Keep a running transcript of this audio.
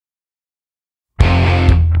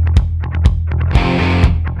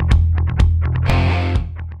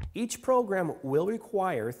Each program will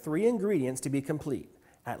require 3 ingredients to be complete: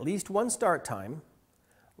 at least 1 start time,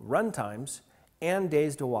 run times, and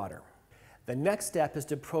days to water. The next step is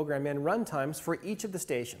to program in run times for each of the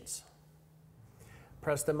stations.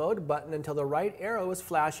 Press the mode button until the right arrow is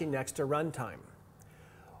flashing next to run time.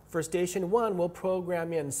 For station 1, we'll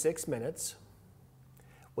program in 6 minutes.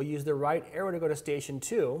 We'll use the right arrow to go to station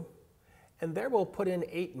 2, and there we'll put in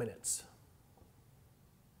 8 minutes.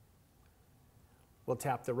 We'll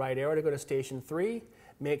tap the right arrow to go to station 3,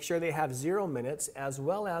 make sure they have 0 minutes, as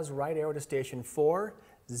well as right arrow to station 4,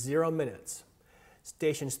 0 minutes.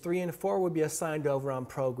 Stations 3 and 4 would be assigned over on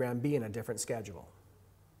program B in a different schedule.